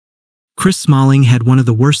Chris Smalling had one of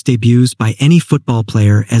the worst debuts by any football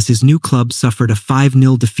player as his new club suffered a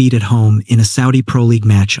 5-0 defeat at home in a Saudi Pro League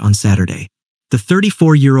match on Saturday. The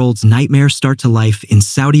 34-year-old's nightmare start to life in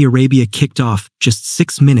Saudi Arabia kicked off just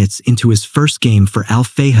 6 minutes into his first game for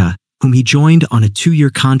Al-Fayha, whom he joined on a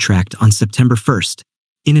 2-year contract on September 1st.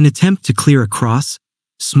 In an attempt to clear a cross,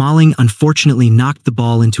 Smalling unfortunately knocked the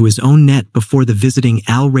ball into his own net before the visiting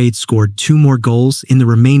Al-Raed scored 2 more goals in the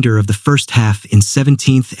remainder of the first half in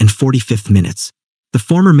 17th and 45th minutes. The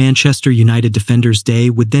former Manchester United defender's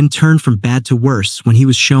day would then turn from bad to worse when he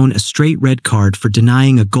was shown a straight red card for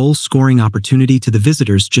denying a goal-scoring opportunity to the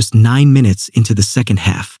visitors just 9 minutes into the second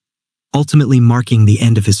half, ultimately marking the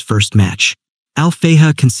end of his first match.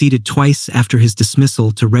 Al-Fayha conceded twice after his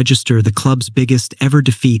dismissal to register the club's biggest ever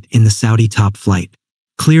defeat in the Saudi top flight.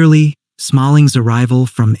 Clearly, Smalling's arrival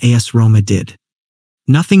from AS Roma did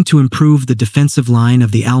nothing to improve the defensive line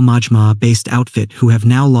of the Al-Majma-based outfit, who have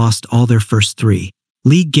now lost all their first 3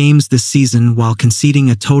 league games this season while conceding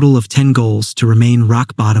a total of 10 goals to remain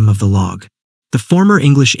rock bottom of the log. The former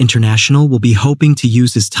English international will be hoping to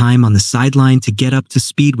use his time on the sideline to get up to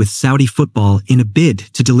speed with Saudi football in a bid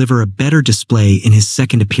to deliver a better display in his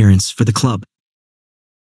second appearance for the club.